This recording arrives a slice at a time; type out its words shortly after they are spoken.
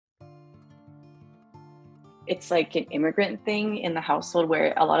it's like an immigrant thing in the household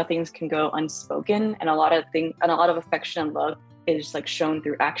where a lot of things can go unspoken, and a lot of affection and love is like shown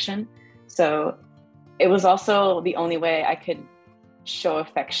through action. So it was also the only way I could show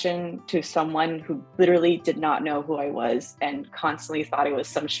affection to someone who literally did not know who I was and constantly thought I was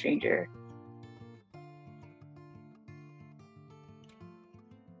some stranger.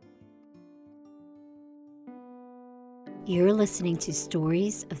 You're listening to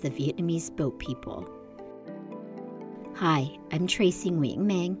Stories of the Vietnamese Boat People. Hi, I'm Tracy Nguyen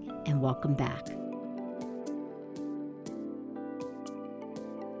Meng, and welcome back.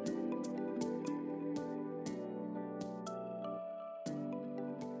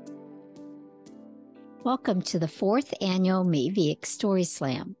 Welcome to the 4th annual May Viet Story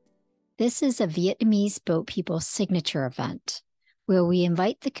Slam. This is a Vietnamese boat people signature event where we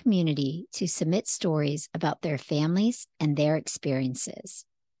invite the community to submit stories about their families and their experiences.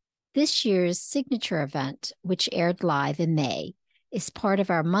 This year's signature event, which aired live in May, is part of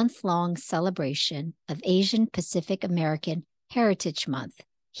our month-long celebration of Asian Pacific American Heritage Month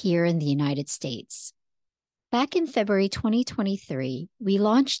here in the United States. Back in February 2023, we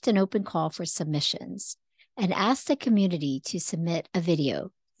launched an open call for submissions and asked the community to submit a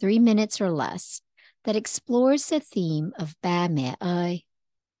video, 3 minutes or less, that explores the theme of Ba Mẹ ơi,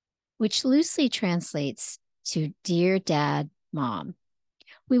 which loosely translates to Dear Dad, Mom.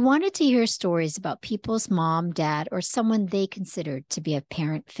 We wanted to hear stories about people's mom, dad, or someone they considered to be a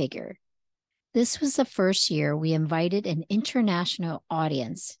parent figure. This was the first year we invited an international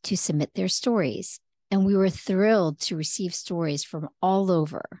audience to submit their stories, and we were thrilled to receive stories from all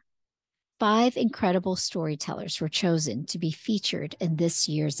over. 5 incredible storytellers were chosen to be featured in this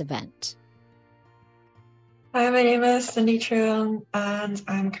year's event. Hi, my name is Cindy Truong, and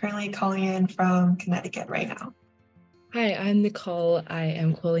I'm currently calling in from Connecticut right now. Hi, I'm Nicole. I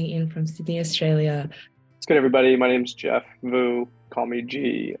am calling in from Sydney, Australia. What's good, everybody? My name's Jeff Vu. Call me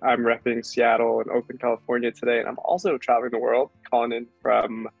G. I'm repping Seattle and Oakland, California today, and I'm also traveling the world, calling in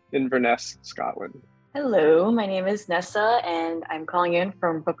from Inverness, Scotland. Hello, my name is Nessa, and I'm calling in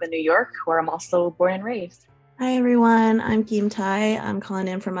from Brooklyn, New York, where I'm also born and raised. Hi, everyone. I'm Kim Tai. I'm calling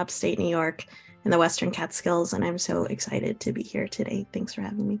in from upstate New York in the Western Catskills, and I'm so excited to be here today. Thanks for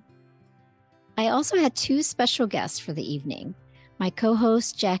having me. I also had 2 special guests for the evening. My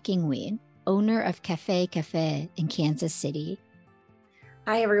co-host, Jackie Nguyen, owner of Cafe in Kansas City.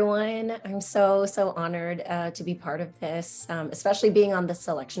 Hi, everyone. I'm so honored to be part of this, especially being on the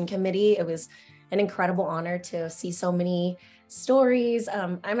selection committee. It was an incredible honor to see so many stories.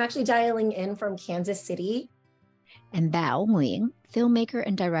 I'm actually dialing in from Kansas City. And Bao Nguyen, filmmaker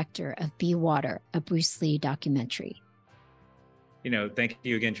and director of Be Water, a Bruce Lee documentary. Thank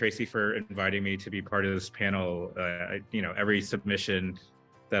you again, Tracy, for inviting me to be part of this panel. Every submission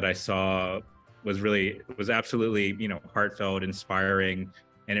that I saw was absolutely, heartfelt, inspiring.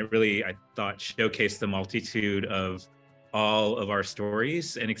 And it really, I thought, showcased the multitude of all of our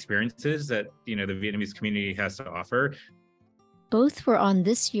stories and experiences that, the Vietnamese community has to offer. Both were on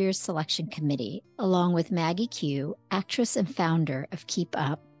this year's selection committee, along with Maggie Q, actress and founder of Keep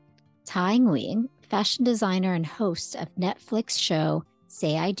Up, Tai Nguyen, fashion designer and host of Netflix show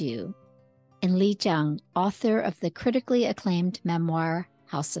Say I Do, and Lee Jung, author of the critically acclaimed memoir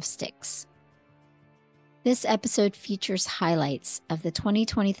House of Sticks. This episode features highlights of the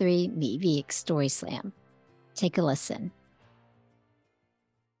 2023 Mỹ Vic Story Slam. Take a listen.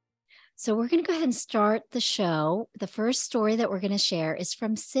 So we're going to go ahead and start the show. The first story that we're going to share is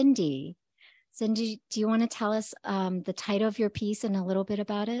from Cindy. Cindy, do you want to tell us the title of your piece and a little bit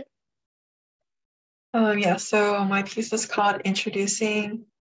about it? Yeah, so my piece is called Introducing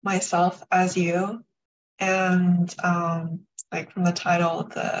Myself as You. And from the title,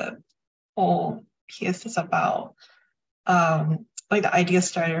 the whole piece is about the idea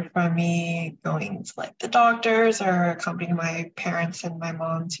started from me going to the doctors or accompanying my parents and my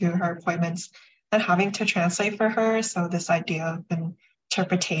mom to her appointments and having to translate for her. So this idea of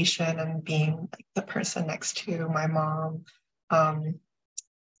interpretation and being the person next to my mom.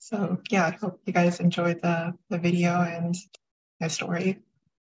 So yeah, I hope you guys enjoyed the video and my story.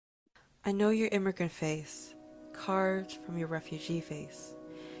 I know your immigrant face, carved from your refugee face,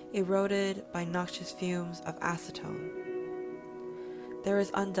 eroded by noxious fumes of acetone. There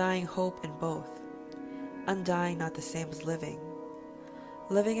is undying hope in both. Undying not the same as living.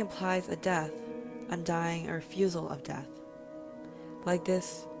 Living implies a death, undying a refusal of death. Like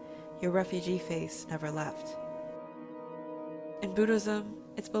this, your refugee face never left. In Buddhism,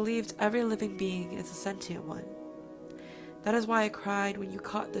 it's believed every living being is a sentient one. That is why I cried when you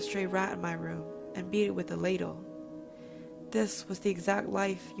caught the stray rat in my room and beat it with a ladle. This was the exact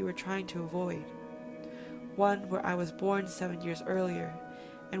life you were trying to avoid. one where I was born 7 years earlier,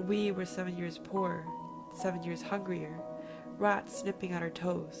 and we were 7 years poorer, 7 years hungrier, rats nipping at our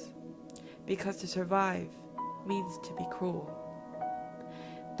toes, because to survive means to be cruel.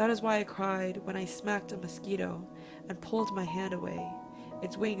 That is why I cried when I smacked a mosquito and pulled my hand away,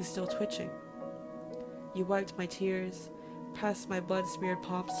 its wings still twitching. You wiped my tears, pressed my blood-smeared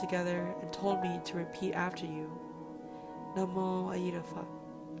palms together, and told me to repeat after you, Namo Ayirafa.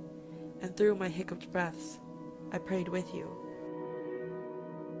 And through my hiccuped breaths, I prayed with you.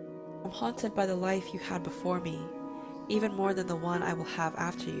 I'm haunted by the life you had before me, even more than the one I will have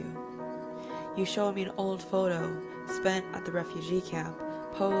after you. You show me an old photo spent at the refugee camp,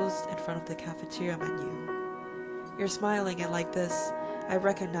 posed in front of the cafeteria menu. You're smiling, and like this, I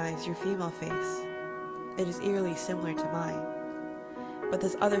recognize your female face. It is eerily similar to mine. But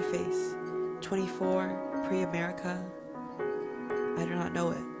this other face, 24, pre-America, I do not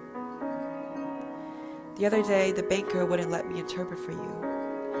know it. The other day, the banker wouldn't let me interpret for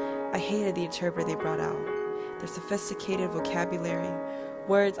you. I hated the interpreter they brought out. Their sophisticated vocabulary,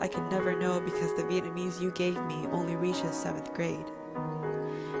 words I could never know because the Vietnamese you gave me only reaches 7th grade.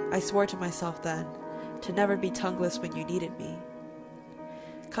 I swore to myself then to never be tongueless when you needed me.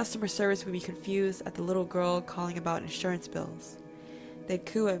 Customer service would be confused at the little girl calling about insurance bills. They'd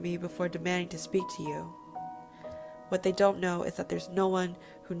coo at me before demanding to speak to you. What they don't know is that there's no one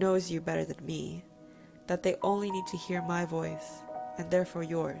who knows you better than me, that they only need to hear my voice, and therefore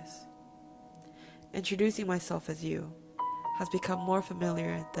yours. Introducing myself as you has become more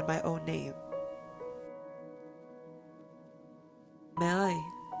familiar than my own name. May I?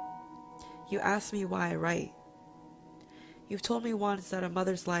 You asked me why I write. You've told me once that a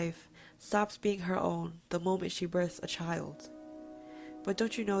mother's life stops being her own the moment she births a child. But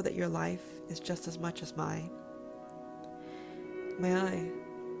don't you know that your life is just as much as mine? May I?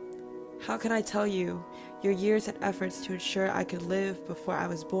 How can I tell you your years and efforts to ensure I could live before I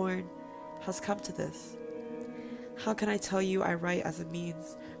was born has come to this? How can I tell you I write as a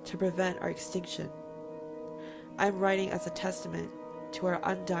means to prevent our extinction? I am writing as a testament to our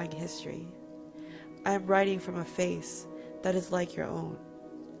undying history. I am writing from a face that is like your own.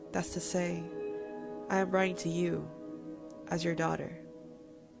 That's to say, I am writing to you as your daughter.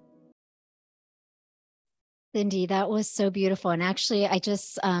 Cindy, that was so beautiful. And actually, I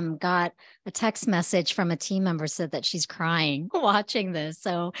just got a text message from a team member said that she's crying watching this.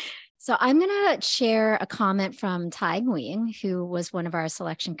 So I'm going to share a comment from Tai Nguyen, who was one of our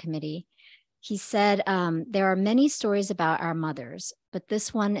selection committee. He said, there are many stories about our mothers, but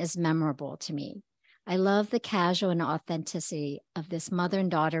this one is memorable to me. I love the casual and authenticity of this mother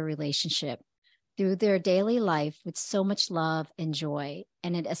and daughter relationship through their daily life with so much love and joy.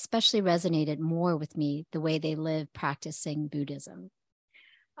 And it especially resonated more with me the way they live practicing Buddhism.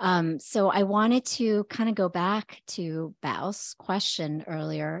 So I wanted to kind of go back to Bao's question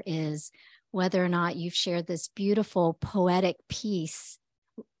earlier, is whether or not you've shared this beautiful poetic piece,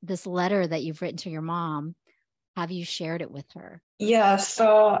 this letter that you've written to your mom. Have you shared it with her? Yeah,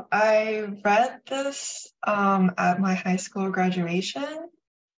 so I read this at my high school graduation,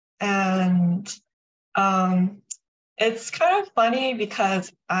 and it's kind of funny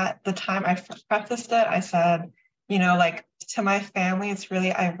because at the time I prefaced it, I said, like to my family, it's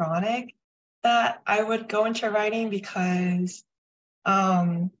really ironic that I would go into writing because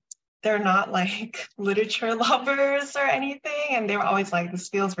they're not like literature lovers or anything. And they were always like, this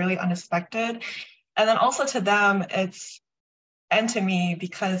feels really unexpected. And then also to them, and to me,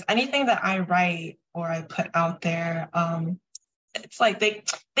 because anything that I write or I put out there, it's like they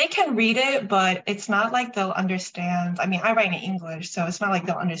can read it, but it's not like they'll understand. I mean, I write in English, so it's not like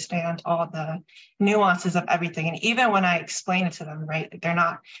they'll understand all the nuances of everything. And even when I explain it to them, right, they're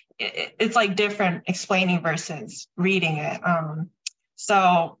not, it's like different explaining versus reading it.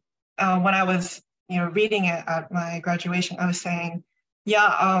 So when I was, reading it at my graduation, I was saying,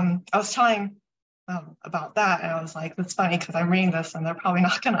 I was telling about that. And I was like, it's funny because I'm reading this and they're probably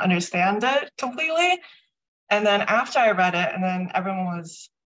not going to understand it completely. And then after I read it, and then everyone was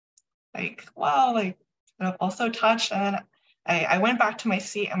like, wow, like, also touched. And then I went back to my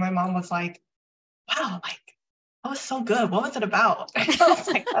seat and my mom was like, wow, like, that was so good. What was it about? I was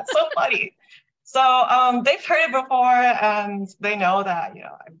like, that's so funny. So they've heard it before and they know that,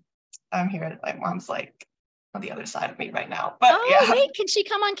 I'm here. My mom's like on the other side of me right now. But wait, can she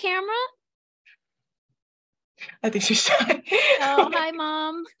come on camera? I think she's trying. Oh, hi,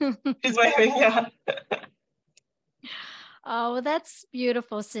 Mom. She's waving, yeah. Oh, well, that's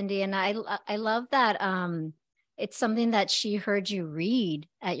beautiful, Cindy. And I love that it's something that she heard you read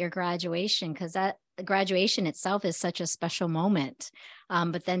at your graduation, because graduation itself is such a special moment.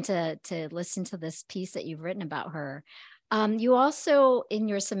 But then to listen to this piece that you've written about her. You also, in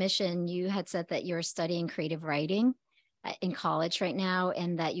your submission, you had said that you're studying creative writing in college right now,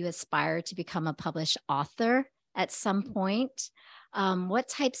 and that you aspire to become a published author at some point. What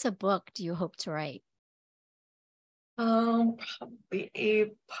types of book do you hope to write? Probably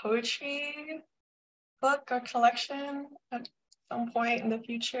a poetry book or collection at some point in the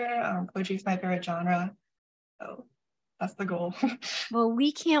future. Poetry is my favorite genre, so that's the goal. Well,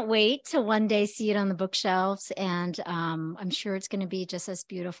 we can't wait to one day see it on the bookshelves, and I'm sure it's going to be just as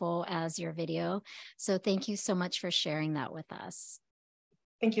beautiful as your video. So thank you so much for sharing that with us.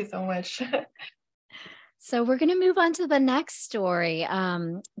 Thank you so much. So we're going to move on to the next story.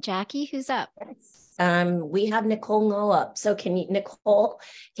 Jackie, who's up? We have Nicole Ngo up. So Nicole,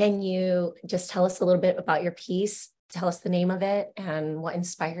 can you just tell us a little bit about your piece? Tell us the name of it and what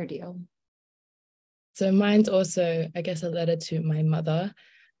inspired you. So mine's also, I guess, a letter to my mother.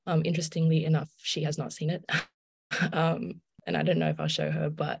 Interestingly enough, she has not seen it. And I don't know if I'll show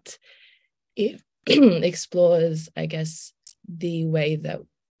her, but it explores, I guess, the way that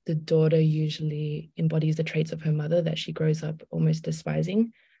the daughter usually embodies the traits of her mother that she grows up almost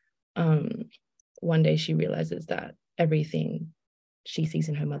despising. One day she realizes that everything she sees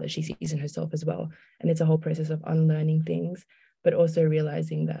in her mother, she sees in herself as well. And it's a whole process of unlearning things, but also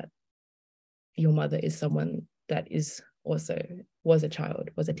realizing that your mother is someone that is also was a child,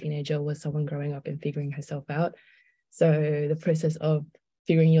 was a teenager, was someone growing up and figuring herself out. So the process of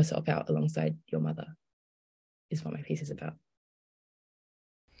figuring yourself out alongside your mother is what my piece is about.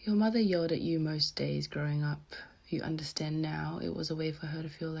 Your mother yelled at you most days growing up. You understand now it was a way for her to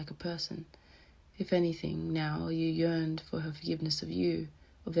feel like a person. If anything, now you yearned for her forgiveness of you,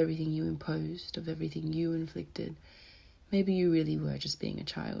 of everything you imposed, of everything you inflicted. Maybe you really were just being a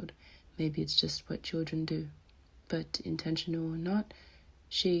child. Maybe it's just what children do. But intentional or not,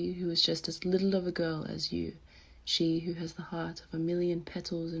 she who is just as little of a girl as you, she who has the heart of a million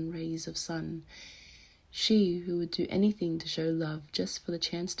petals and rays of sun, she who would do anything to show love just for the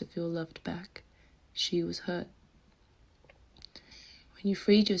chance to feel loved back, she was hurt. When you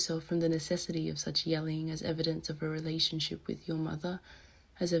freed yourself from the necessity of such yelling as evidence of a relationship with your mother,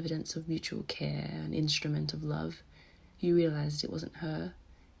 as evidence of mutual care, an instrument of love, you realized it wasn't her.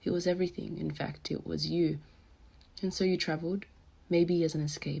 It was everything. In fact, it was you. And so you traveled, maybe as an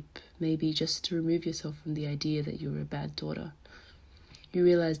escape, maybe just to remove yourself from the idea that you were a bad daughter. You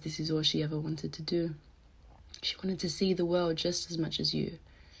realized this is all she ever wanted to do. She wanted to see the world just as much as you.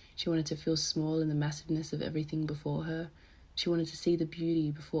 She wanted to feel small in the massiveness of everything before her. She wanted to see the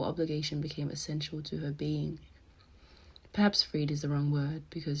beauty before obligation became essential to her being. Perhaps freed is the wrong word,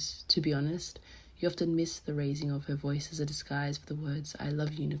 because, to be honest, you often missed the raising of her voice as a disguise for the words, "I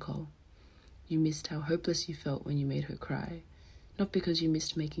love you, Nicole." You missed how hopeless you felt when you made her cry. Not because you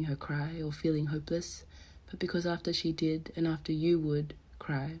missed making her cry or feeling hopeless, but because after she did, and after you would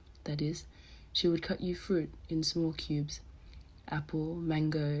cry, that is, she would cut you fruit in small cubes. Apple,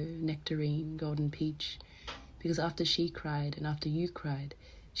 mango, nectarine, golden peach. Because after she cried and after you cried,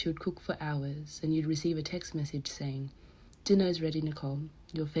 she would cook for hours and you'd receive a text message saying, "Dinner is ready, Nicole,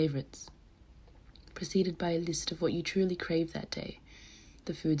 your favorites." Preceded by a list of what you truly craved that day.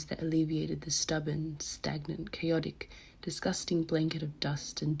 The foods that alleviated the stubborn, stagnant, chaotic, disgusting blanket of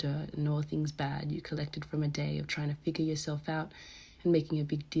dust and dirt and all things bad you collected from a day of trying to figure yourself out and making a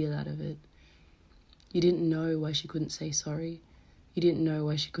big deal out of it. You didn't know why she couldn't say sorry. You didn't know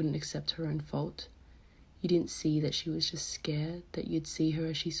why she couldn't accept her own fault. You didn't see that she was just scared that you'd see her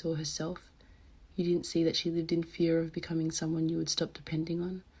as she saw herself. You didn't see that she lived in fear of becoming someone you would stop depending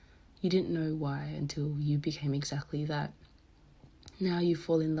on. You didn't know why until you became exactly that. Now you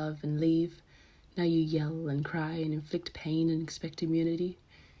fall in love and leave. Now you yell and cry and inflict pain and expect immunity.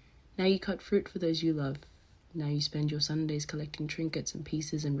 Now you cut fruit for those you love. Now you spend your Sundays collecting trinkets and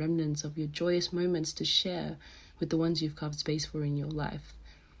pieces and remnants of your joyous moments to share with the ones you've carved space for in your life,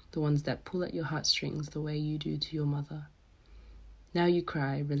 the ones that pull at your heartstrings the way you do to your mother. Now you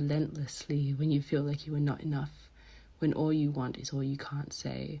cry relentlessly when you feel like you are not enough, when all you want is all you can't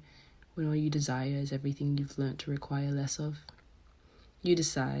say, when all you desire is everything you've learnt to require less of. You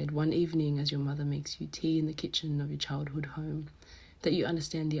decide one evening as your mother makes you tea in the kitchen of your childhood home that you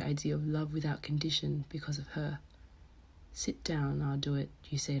understand the idea of love without condition because of her. "Sit down, I'll do it,"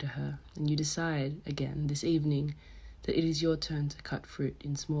 you say to her, and you decide again this evening that it is your turn to cut fruit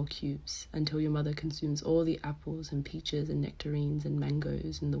in small cubes until your mother consumes all the apples and peaches and nectarines and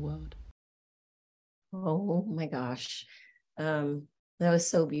mangoes in the world. Oh my gosh. That was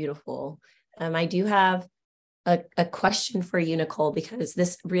so beautiful. I do have a question for you, Nicole, because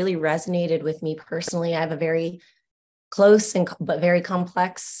this really resonated with me personally. I have a very close but very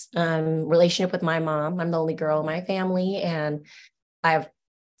complex relationship with my mom. I'm the only girl in my family, and I have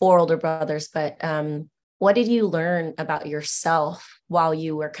 4 older brothers. But what did you learn about yourself while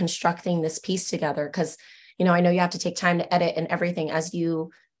you were constructing this piece together? Because, I know you have to take time to edit and everything. As you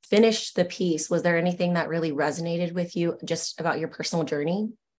finished the piece, was there anything that really resonated with you just about your personal journey?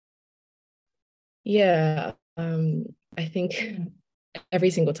 Yeah, I think every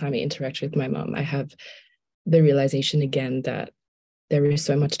single time I interact with my mom, I have the realization again that there is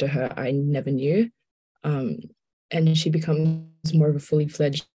so much to her I never knew. And she becomes more of a fully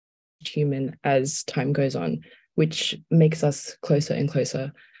fledged human as time goes on, which makes us closer and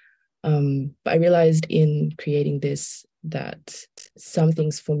closer. But I realized in creating this that some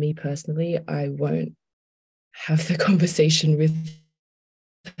things for me personally, I won't have the conversation with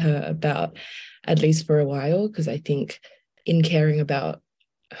her about, at least for a while, because I think in caring about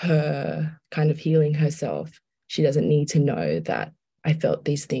her kind of healing herself, she doesn't need to know that I felt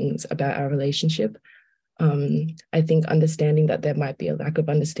these things about our relationship. I think understanding that there might be a lack of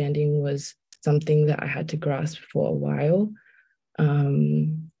understanding was something that I had to grasp for a while.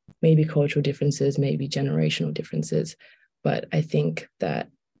 Maybe cultural differences, maybe generational differences. But I think that,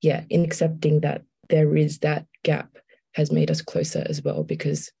 yeah, in accepting that there is that gap has made us closer as well,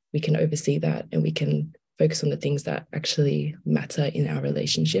 because we can oversee that and we can focus on the things that actually matter in our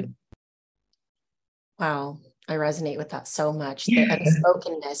relationship. Wow, I resonate with that so much. The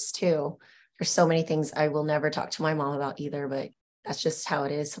unspokenness too. There's so many things I will never talk to my mom about either, but that's just how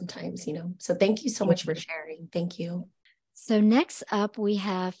it is sometimes, So thank you so much for sharing. Thank you. So next up, we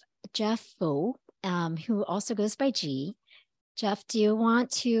have Jeff Fu, who also goes by G. Jeff, do you want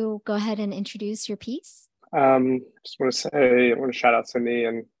to go ahead and introduce your piece? Just want to shout out Cindy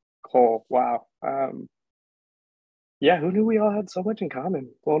and Cole. Wow. Yeah, who knew we all had so much in common?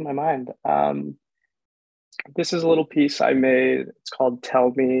 Blowing my mind. This is a little piece I made. It's called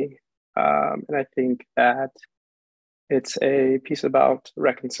Tell Me. And I think that it's a piece about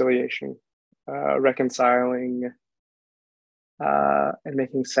reconciliation, reconciling and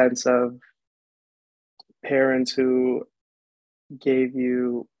making sense of parents who gave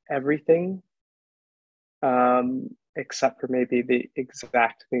you everything except for maybe the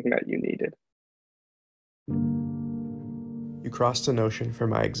exact thing that you needed. You crossed an ocean for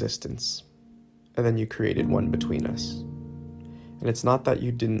my existence, and then you created one between us. And it's not that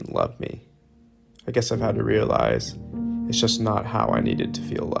you didn't love me. I guess I've had to realize it's just not how I needed to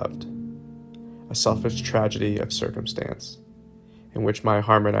feel loved. A selfish tragedy of circumstance, in which my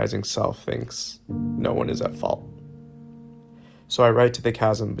harmonizing self thinks no one is at fault. So I write to the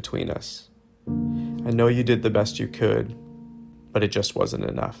chasm between us. I know you did the best you could, but it just wasn't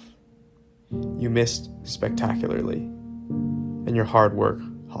enough. You missed spectacularly, and your hard work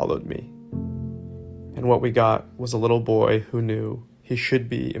hollowed me. And what we got was a little boy who knew he should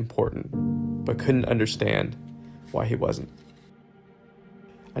be important, but couldn't understand why he wasn't.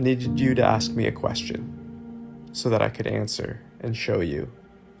 I needed you to ask me a question so that I could answer and show you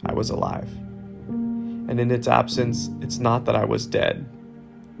I was alive. And in its absence, it's not that I was dead,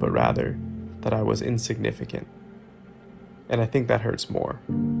 but rather that I was insignificant. And I think that hurts more,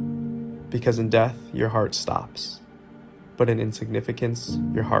 because in death, your heart stops, but in insignificance,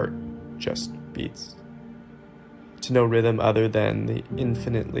 your heart just beats. To no rhythm other than the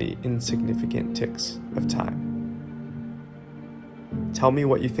infinitely insignificant ticks of time. Tell me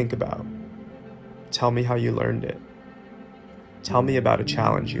what you think about. Tell me how you learned it. Tell me about a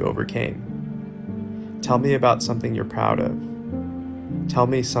challenge you overcame. Tell me about something you're proud of. Tell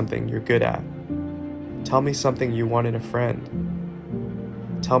me something you're good at. Tell me something you want in a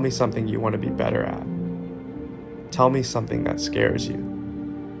friend. Tell me something you want to be better at. Tell me something that scares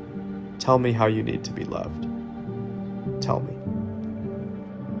you. Tell me how you need to be loved. Tell me.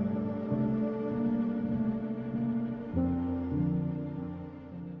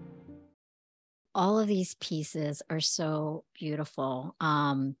 All of these pieces are so beautiful.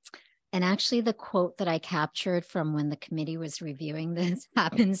 And actually, the quote that I captured from when the committee was reviewing this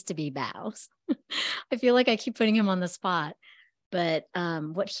happens to be Bao's. I feel like I keep putting him on the spot. But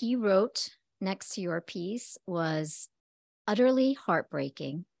what he wrote next to your piece was utterly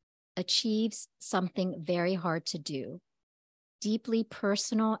heartbreaking, achieves something very hard to do, deeply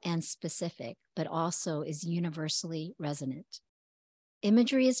personal and specific, but also is universally resonant.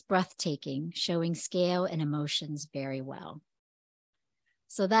 Imagery is breathtaking, showing scale and emotions very well.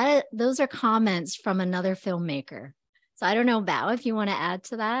 So those are comments from another filmmaker. So I don't know, Bao, if you want to add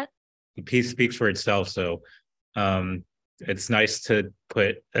to that. The piece speaks for itself. So it's nice to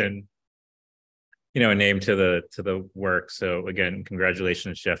put a name to the work. So again,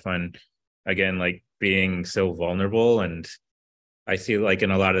 congratulations, Jeff, on again like being so vulnerable. And I see like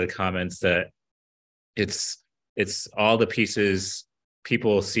in a lot of the comments that it's all the pieces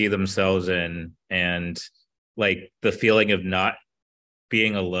people see themselves in, and like the feeling of not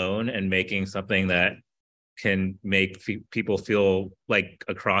being alone and making something that can make people feel like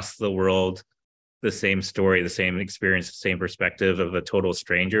across the world the same story, the same experience, the same perspective of a total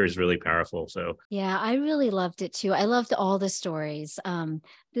stranger is really powerful. So Yeah, I really loved it too. I loved all the stories.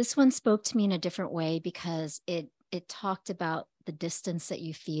 This one spoke to me in a different way because it talked about the distance that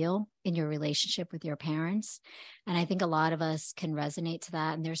you feel in your relationship with your parents. And I think a lot of us can resonate to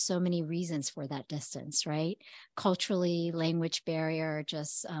that. And there's so many reasons for that distance, right? Culturally, language barrier,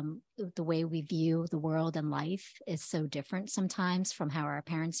 just the way we view the world and life is so different sometimes from how our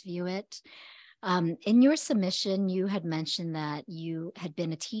parents view it. In your submission, you had mentioned that you had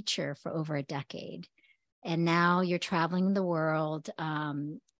been a teacher for over a decade, and now you're traveling the world.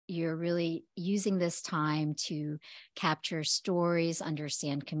 You're really using this time to capture stories,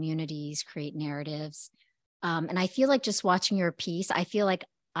 understand communities, create narratives. And I feel like just watching your piece, I feel like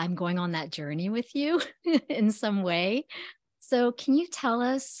I'm going on that journey with you in some way. So can you tell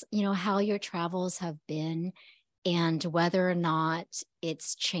us, how your travels have been and whether or not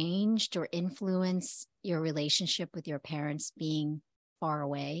it's changed or influenced your relationship with your parents being far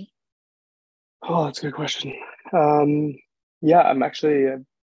away? Oh, that's a good question. Yeah, I'm actually,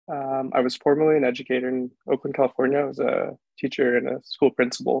 I was formerly an educator in Oakland, California. I was a teacher and a school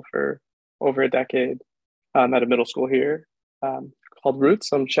principal for over a decade at a middle school here called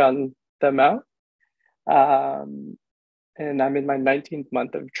Roots. I'm shouting them out. Um, and I'm in my 19th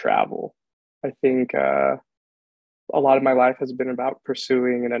month of travel. I think a lot of my life has been about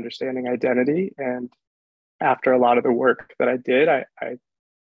pursuing and understanding identity. And after a lot of the work that I did, I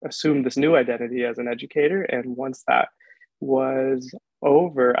assumed this new identity as an educator. And once that was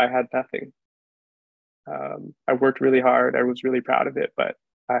over, I had nothing. I worked really hard. I was really proud of it, but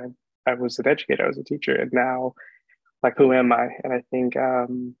I was an educator. I was a teacher, and now, like, who am I? And I think a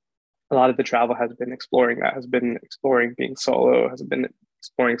lot of the travel has been exploring that. Has been exploring being solo. Has been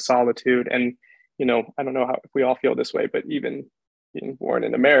exploring solitude. And I don't know how if we all feel this way, but even being born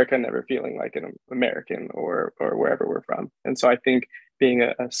in America, never feeling like an American or wherever we're from. And so I think being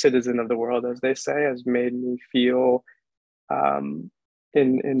a citizen of the world, as they say, has made me feel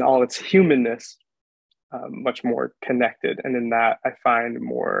in all its humanness much more connected. And in that, I find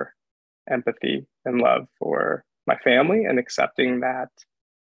more empathy and love for my family and accepting that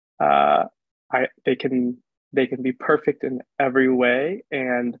they can be perfect in every way,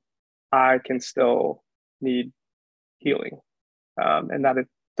 and I can still need healing, and that it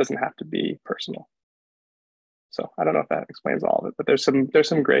doesn't have to be personal. So I don't know if that explains all of it, but there's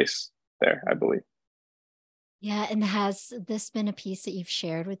some grace there, I believe. Yeah. And has this been a piece that you've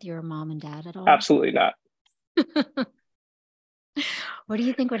shared with your mom and dad at all? Absolutely not. What do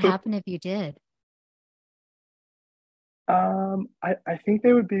you think would happen if you did? I think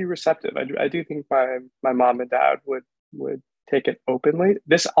they would be receptive. I do think my mom and dad would take it openly.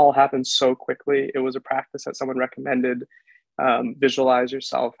 This all happened so quickly. It was a practice that someone recommended. Visualize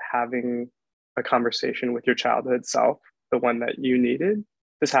yourself having a conversation with your childhood self, the one that you needed.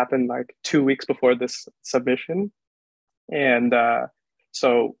 This happened like 2 weeks before this submission, and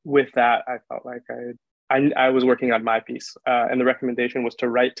so with that, I felt like I was working on my piece, and the recommendation was to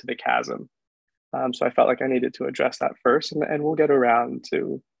write to the chasm. So I felt like I needed to address that first, and we'll get around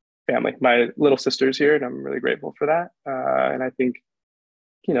to family. My little sister's here, and I'm really grateful for that. And I think,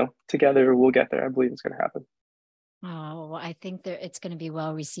 together we'll get there. I believe it's going to happen. Oh, well, I think that it's going to be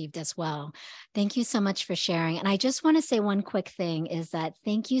well received as well. Thank you so much for sharing. And I just want to say one quick thing is that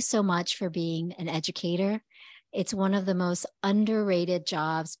thank you so much for being an educator. It's one of the most underrated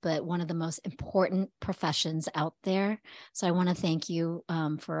jobs, but one of the most important professions out there. So I want to thank you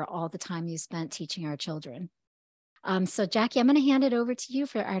for all the time you spent teaching our children. So Jackie, I'm going to hand it over to you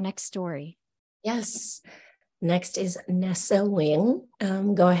for our next story. Yes. Next is Nessa Wing.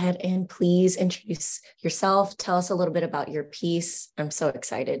 Go ahead and please introduce yourself. Tell us a little bit about your piece. I'm so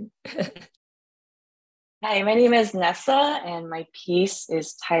excited. Hi, my name is Nessa, and my piece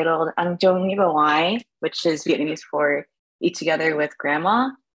is titled Ang Jong Ni Ba Wai, which is Vietnamese for Eat Together with Grandma.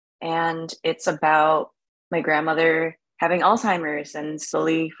 And it's about my grandmother having Alzheimer's and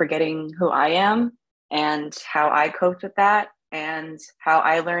slowly forgetting who I am and how I coped with that and how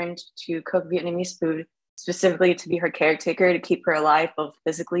I learned to cook Vietnamese food specifically to be her caretaker, to keep her alive both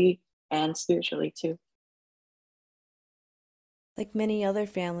physically and spiritually too. Like many other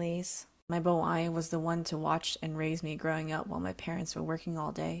families, my Boai was the one to watch and raise me growing up while my parents were working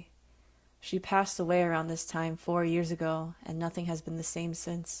all day. She passed away around this time 4 years ago, and nothing has been the same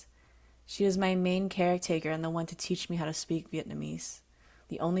since. She was my main caretaker and the one to teach me how to speak Vietnamese.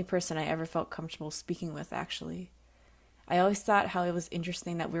 The only person I ever felt comfortable speaking with, actually. I always thought how it was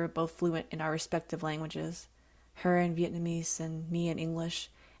interesting that we were both fluent in our respective languages, her in Vietnamese and me in English,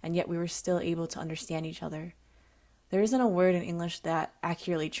 and yet we were still able to understand each other. There isn't a word in English that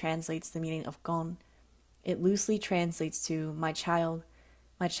accurately translates the meaning of con. It loosely translates to my child.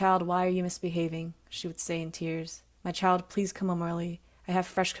 My child, why are you misbehaving? She would say in tears. My child, please come home early. I have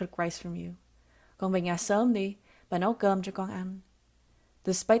fresh cooked rice from you. Con về nhà sớm đi, bà nấu cơm cho con ăn.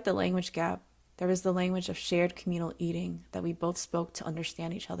 Despite the language gap, there was the language of shared communal eating that we both spoke to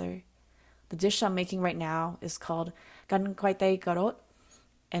understand each other. The dish I'm making right now is called gan khoai tây cà rốt,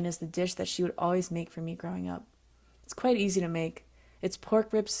 and is the dish that she would always make for me growing up. It's quite easy to make. It's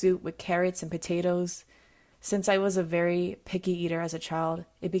pork rib soup with carrots and potatoes. Since I was a very picky eater as a child,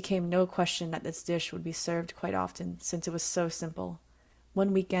 it became no question that this dish would be served quite often since it was so simple.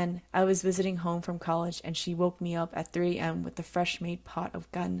 One weekend, I was visiting home from college and she woke me up at 3 a.m. with the fresh-made pot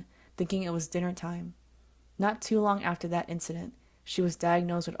of gun, thinking it was dinner time. Not too long after that incident, she was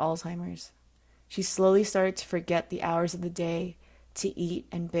diagnosed with Alzheimer's. She slowly started to forget the hours of the day, to eat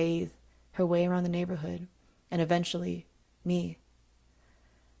and bathe, her way around the neighborhood, and eventually, me.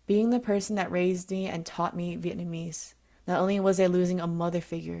 Being the person that raised me and taught me Vietnamese, not only was I losing a mother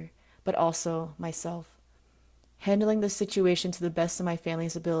figure, but also myself. Handling the situation to the best of my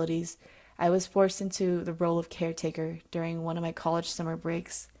family's abilities, I was forced into the role of caretaker during one of my college summer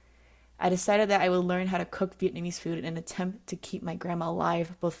breaks. I decided that I would learn how to cook Vietnamese food in an attempt to keep my grandma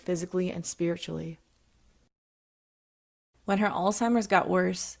alive both physically and spiritually. When her Alzheimer's got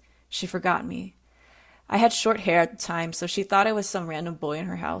worse, she forgot me. I had short hair at the time, so she thought I was some random boy in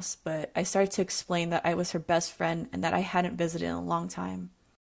her house, but I started to explain that I was her best friend and that I hadn't visited in a long time.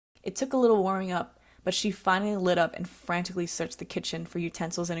 It took a little warming up, but she finally lit up and frantically searched the kitchen for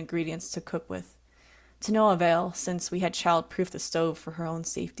utensils and ingredients to cook with. To no avail, since we had child-proofed the stove for her own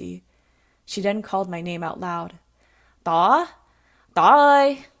safety. She then called my name out loud. Da? Da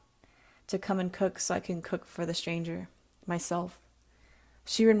ơi! To come and cook so I can cook for the stranger, myself.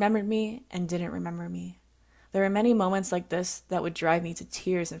 She remembered me and didn't remember me. There were many moments like this that would drive me to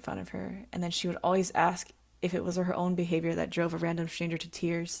tears in front of her, and then she would always ask if it was her own behavior that drove a random stranger to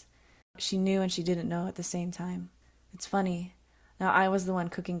tears. She knew and she didn't know at the same time. It's funny. Now I was the one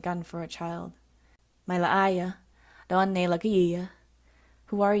cooking gun for a child. Mày là ai vậy? Đồ ăn này là cái gì vậy?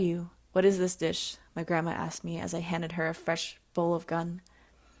 Who are you? What is this dish? My grandma asked me as I handed her a fresh bowl of gun.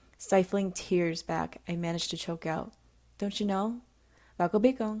 Stifling tears back, I managed to choke out. Don't you know? Bà có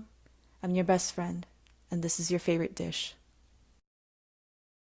biết không? I'm your best friend, and this is your favorite dish.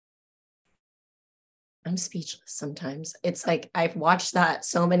 I'm speechless sometimes. It's like I've watched that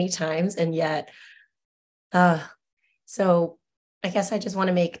so many times, and yet, so I guess I just want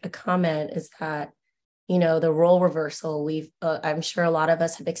to make a comment is that, you know, the role reversal, I'm sure a lot of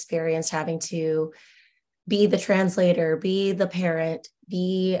us have experienced having to be the translator, be the parent,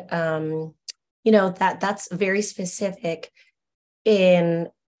 be, that's very specific in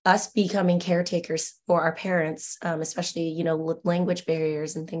us becoming caretakers for our parents, especially, with language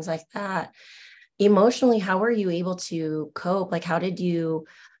barriers and things like that. Emotionally, how were you able to cope? Like, how did you,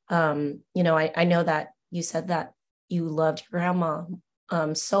 I know that you said that you loved your grandma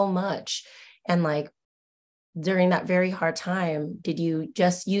so much. And like, during that very hard time, did you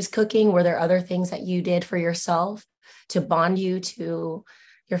just use cooking? Were there other things that you did for yourself to bond you to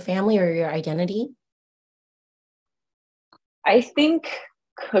your family or your identity? I think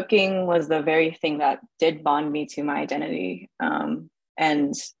cooking was the very thing that did bond me to my identity. I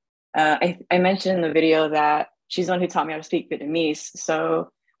mentioned in the video that she's the one who taught me how to speak Vietnamese. So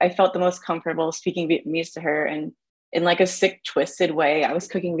I felt the most comfortable speaking Vietnamese to her. And in like a sick, twisted way, I was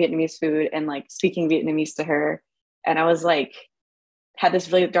cooking Vietnamese food and like speaking Vietnamese to her. And I was like, had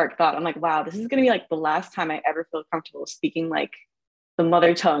this really dark thought. I'm like, wow, this is going to be like the last time I ever feel comfortable speaking like the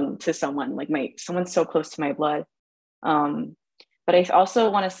mother tongue to someone, like someone so close to my blood. But I also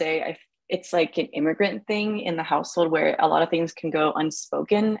want to say it's like an immigrant thing in the household where a lot of things can go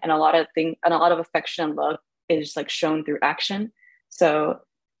unspoken, and a lot of affection and love is like shown through action. So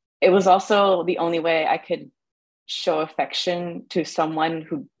it was also the only way I could show affection to someone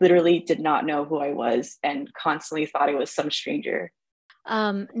who literally did not know who I was and constantly thought I was some stranger.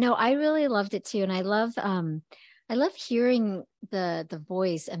 No, I really loved it too, and I love hearing the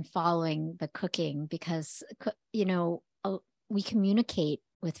voice and following the cooking because we communicate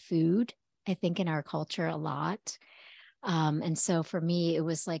with food, I think, in our culture a lot. And so for me, it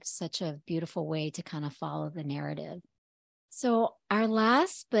was like such a beautiful way to kind of follow the narrative. So our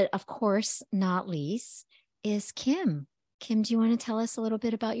last, but of course not least, is Kim. Kim, do you want to tell us a little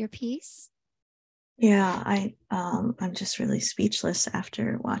bit about your piece? Yeah, I'm just really speechless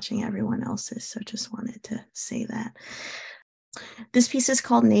after watching everyone else's, so just wanted to say that. This piece is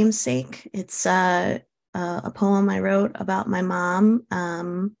called Namesake. It's a poem I wrote about my mom.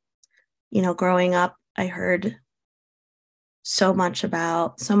 Growing up, I heard so much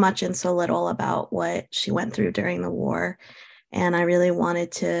and so little about what she went through during the war. And I really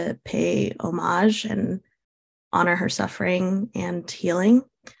wanted to pay homage and honor her suffering and healing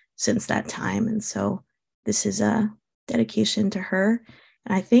since that time. And so this is a dedication to her.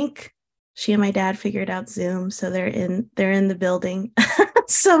 And I think she and my dad figured out Zoom, so they're in the building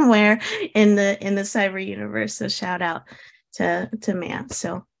somewhere in the cyber universe. So shout out to Matt.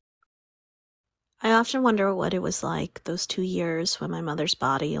 So I often wonder what it was like those 2 years when my mother's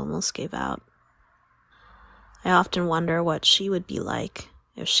body almost gave out. I often wonder what she would be like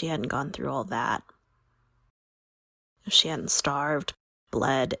if she hadn't gone through all that. If she hadn't starved,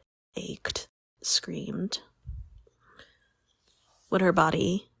 bled, ached, screamed. Would her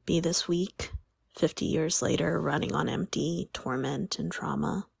body be this weak, 50 years later, running on empty torment and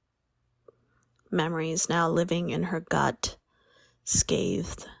trauma? Memories now living in her gut,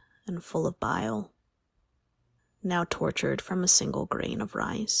 scathed and full of bile, now tortured from a single grain of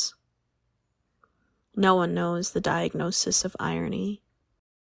rice. No one knows the diagnosis of irony.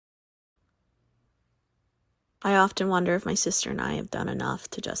 I often wonder if my sister and I have done enough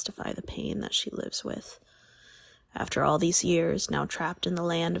to justify the pain that she lives with. After all these years, now trapped in the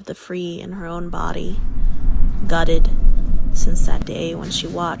land of the free in her own body, gutted since that day when she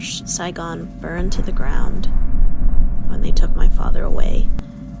watched Saigon burn to the ground, when they took my father away,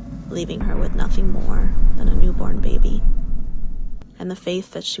 leaving her with nothing more than a newborn baby, and the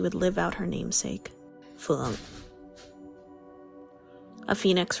faith that she would live out her namesake, Fulong. A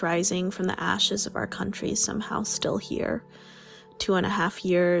phoenix rising from the ashes of our country, somehow still here. 2.5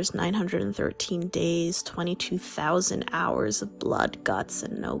 years, 913 days, 22,000 hours of blood, guts,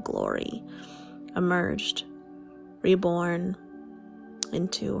 and no glory. Emerged, reborn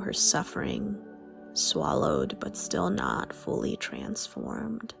into her suffering, swallowed but still not fully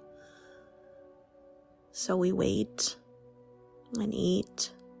transformed. So we wait and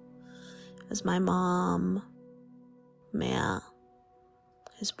eat as my mom, Mea,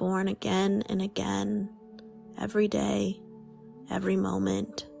 is born again and again, every day, every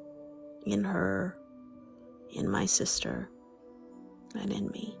moment, in her, in my sister, and in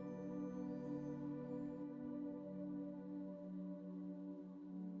me.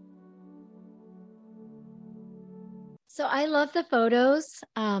 So I love the photos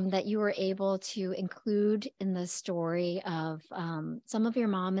that you were able to include in the story of some of your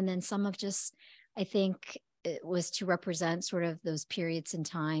mom, and then some of just, I think it was to represent sort of those periods in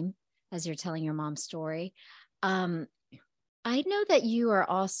time as you're telling your mom's story. I know that you are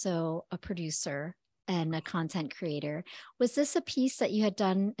also a producer and a content creator. Was this a piece that you had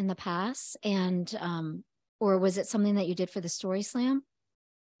done in the past, and or was it something that you did for the Story Slam?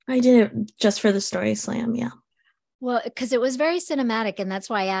 I did it just for the Story Slam, yeah. Well, because it was very cinematic, and that's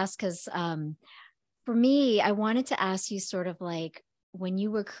why I asked, because for me, I wanted to ask you sort of like, when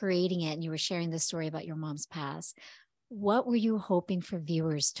you were creating it and you were sharing the story about your mom's past, what were you hoping for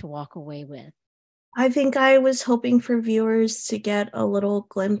viewers to walk away with? I think I was hoping for viewers to get a little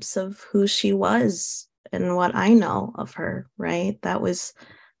glimpse of who she was and what I know of her, right? That was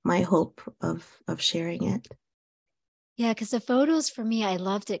my hope of sharing it. Yeah, because the photos for me, I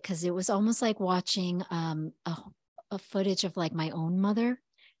loved it because it was almost like watching a footage of like my own mother.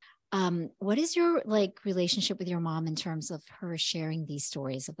 What is your like relationship with your mom in terms of her sharing these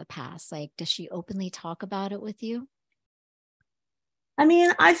stories of the past? Like, does she openly talk about it with you? I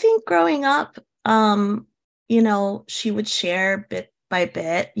mean, I think growing up, she would share bit by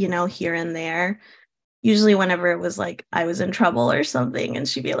bit, here and there. Usually whenever it was like I was in trouble or something, and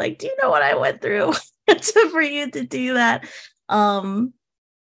she'd be like, do you know what I went through for you to do that?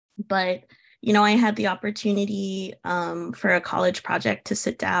 But I had the opportunity for a college project to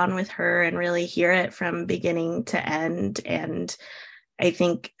sit down with her and really hear it from beginning to end. And I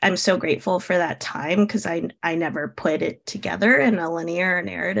think I'm so grateful for that time, because I never put it together in a linear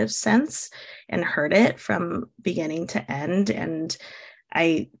narrative sense and heard it from beginning to end. And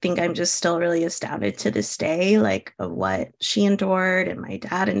I think I'm just still really astounded to this day, like, of what she endured and my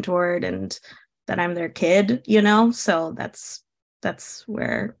dad endured, and that I'm their kid, So that's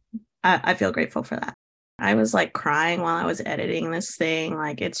where I feel grateful for that. I was like crying while I was editing this thing.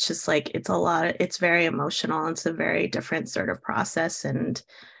 Like, it's just like, it's very emotional. It's a very different sort of process. And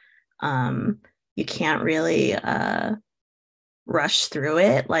you can't really rush through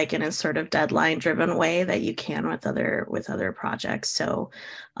it like in a sort of deadline driven way that you can with other projects. So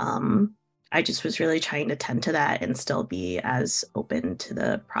I just was really trying to tend to that and still be as open to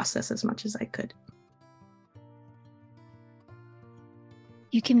the process as much as I could.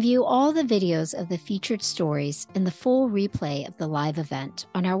 You can view all the videos of the featured stories and the full replay of the live event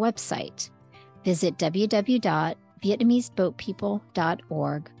on our website. Visit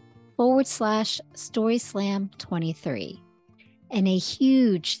www.vietnameseboatpeople.org/StorySlam23. And a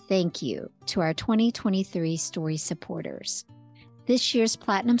huge thank you to our 2023 story supporters. This year's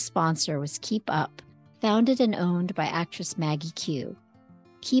platinum sponsor was Keep Up, founded and owned by actress Maggie Q.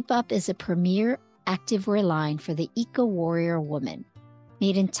 Keep Up is a premier activewear line for the eco-warrior woman.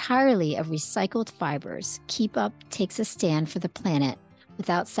 Made entirely of recycled fibers, Keep Up takes a stand for the planet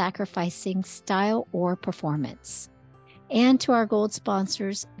without sacrificing style or performance. And to our gold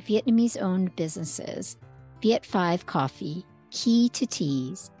sponsors, Vietnamese-owned businesses, Viet 5 Coffee, Key to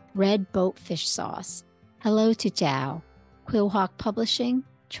Teas, Red Boat Fish Sauce, Hello to Jiao, Quillhawk Publishing,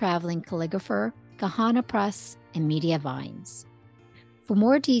 Traveling Calligrapher, Kahana Press, and Media Vines. For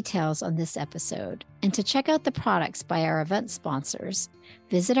more details on this episode and to check out the products by our event sponsors,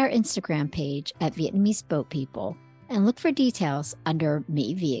 visit our Instagram page at Vietnamese Boat People and look for details under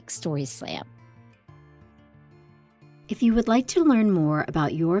Mỹ Việt Story Slam. If you would like to learn more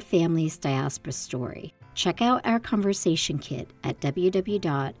about your family's diaspora story, check out our conversation kit at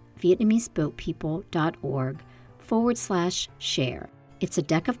www.vietnameseboatpeople.org/share. It's a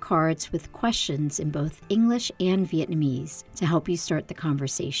deck of cards with questions in both English and Vietnamese to help you start the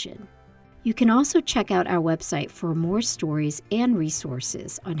conversation. You can also check out our website for more stories and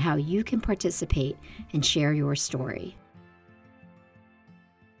resources on how you can participate and share your story.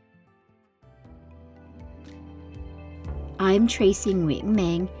 I'm Tracy Nguyen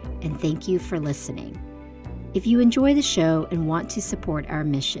Meng, and thank you for listening. If you enjoy the show and want to support our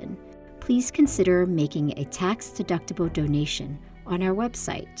mission, please consider making a tax-deductible donation on our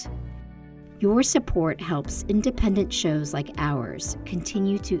website. Your support helps independent shows like ours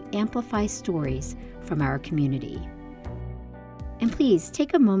continue to amplify stories from our community. And please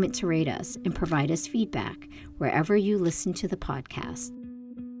take a moment to rate us and provide us feedback wherever you listen to the podcast.